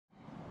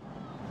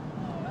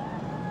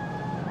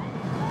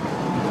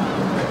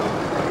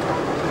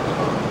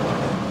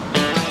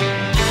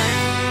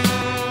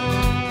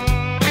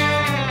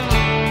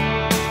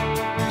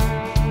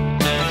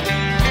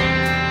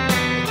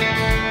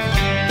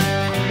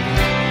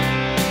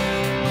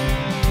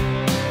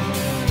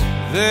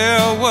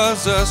There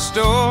was a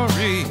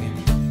story,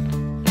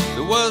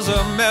 there was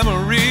a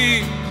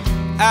memory.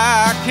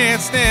 I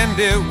can't stand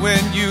it when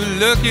you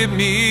look at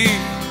me.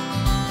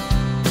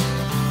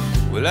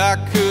 Well, I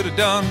could have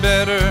done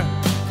better,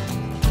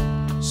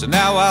 so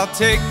now I'll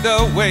take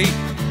the weight.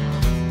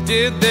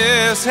 Did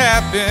this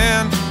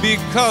happen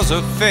because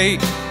of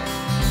fate?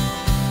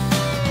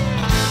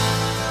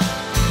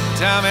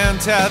 Time and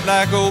tide,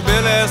 like old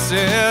Billy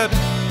said.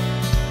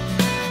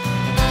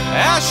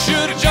 I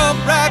should've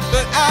jumped right,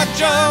 but I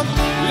jumped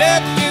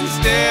left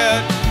instead.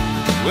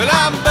 Well,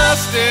 I'm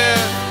busted,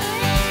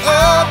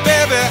 oh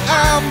baby,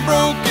 I'm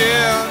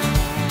broken.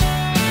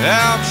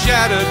 I'm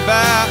shattered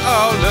by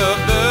all of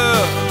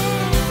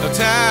the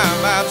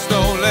time I've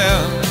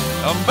stolen.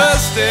 I'm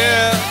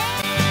busted,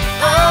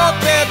 oh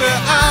baby,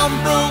 I'm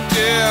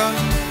broken.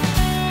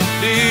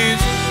 These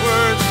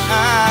words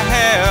I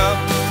have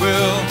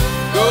will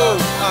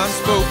go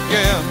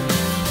unspoken.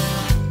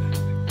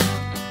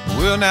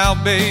 Well now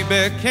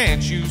baby,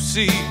 can't you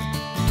see?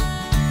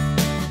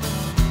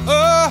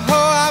 Oh,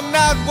 I'm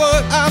not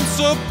what I'm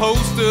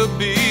supposed to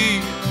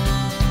be.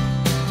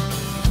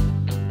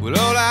 Well,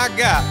 all I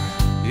got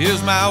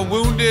is my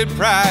wounded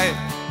pride,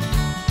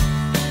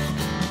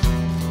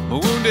 my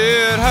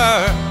wounded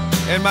heart,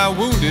 and my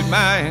wounded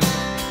mind.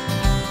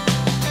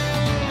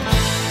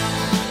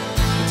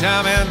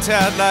 Time and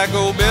tide, like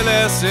old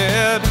Billy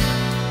said.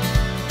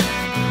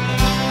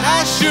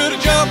 I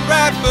should've jumped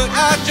right, but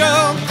I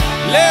jumped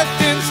left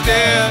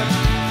instead.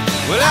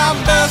 Well, I'm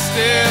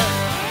busted,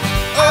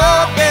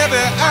 oh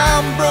baby,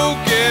 I'm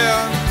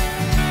broken.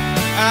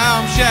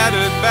 I'm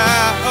shattered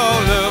by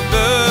all of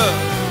the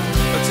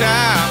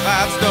time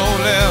I've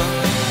stolen.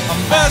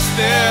 I'm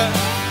busted,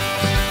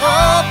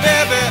 oh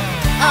baby,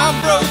 I'm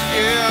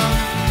broken.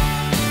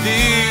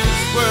 These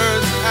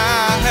words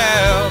I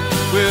have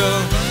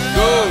will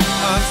go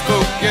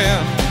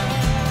unspoken.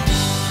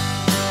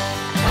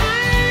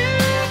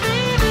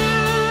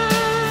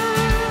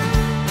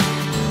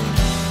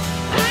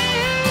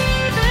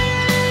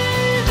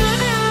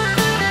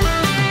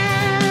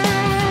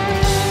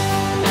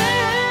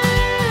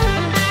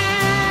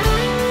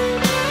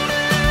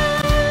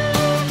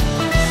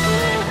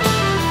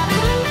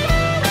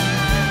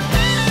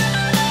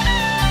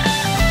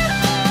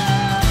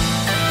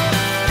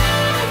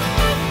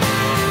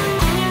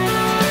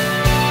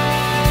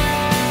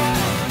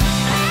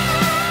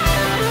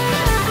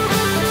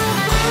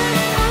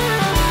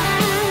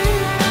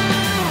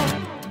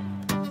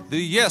 The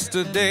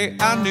yesterday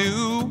I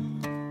knew,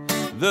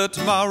 the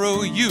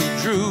tomorrow you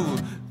drew.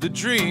 The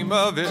dream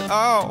of it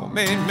all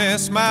made me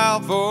smile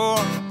for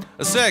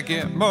a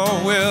second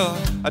more.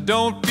 Well, I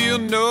don't feel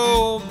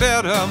no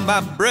better.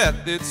 My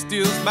breath, it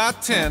steals my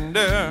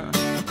tender.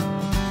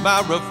 My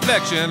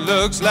reflection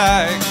looks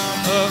like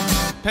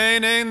a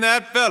painting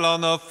that fell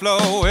on the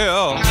floor.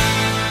 Well,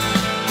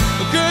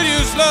 could you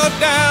slow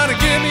down and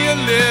give me a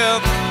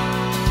lift?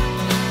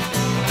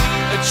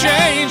 A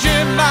change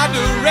in my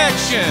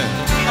direction,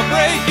 I'm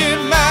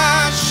breaking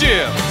my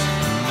shift,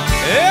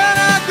 and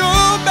I go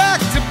back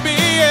to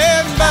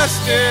being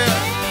busted.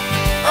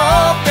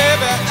 Oh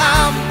baby,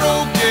 I'm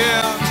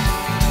broken.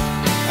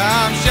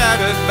 I'm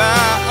shattered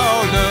by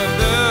all of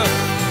the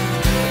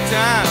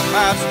time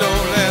I've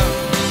stolen.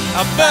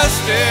 I'm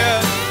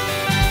busted,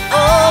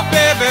 oh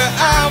baby,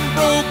 I'm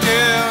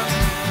broken.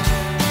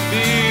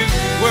 These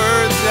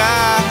words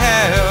I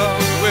have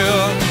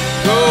will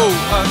go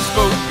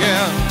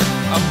unspoken.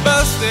 I'm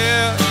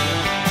busted,